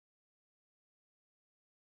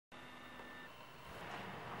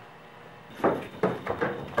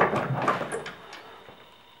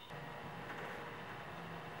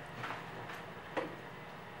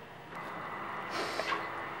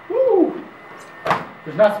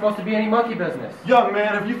There's not supposed to be any monkey business. Young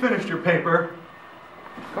man, have you finished your paper?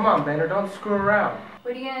 Come on, Bender, don't screw around.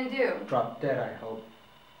 What are you gonna do? Drop dead, I hope.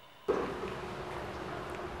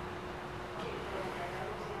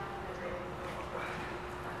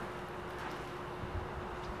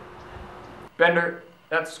 Bender,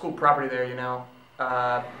 that's school property there, you know.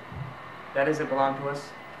 That doesn't belong to us.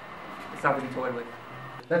 It's not to be toyed with.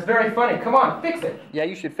 That's very funny. Come on, fix it. Yeah,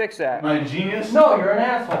 you should fix that. Am I a genius? No, you're an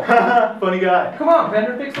asshole. Funny guy. Come on,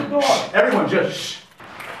 Bender, fix the door. Everyone just shh.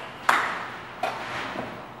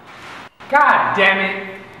 God damn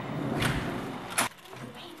it!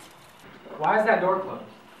 Why is that door closed?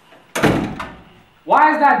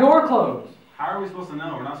 Why is that door closed? How are we supposed to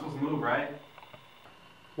know? We're not supposed to move, right?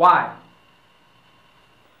 Why?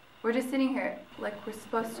 We're just sitting here like we're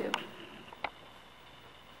supposed to.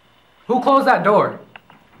 Who closed that door?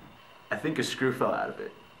 I think a screw fell out of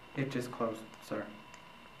it. It just closed, sir.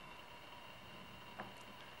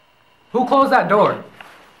 Who closed that door?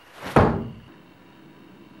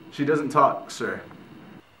 She doesn't talk, sir.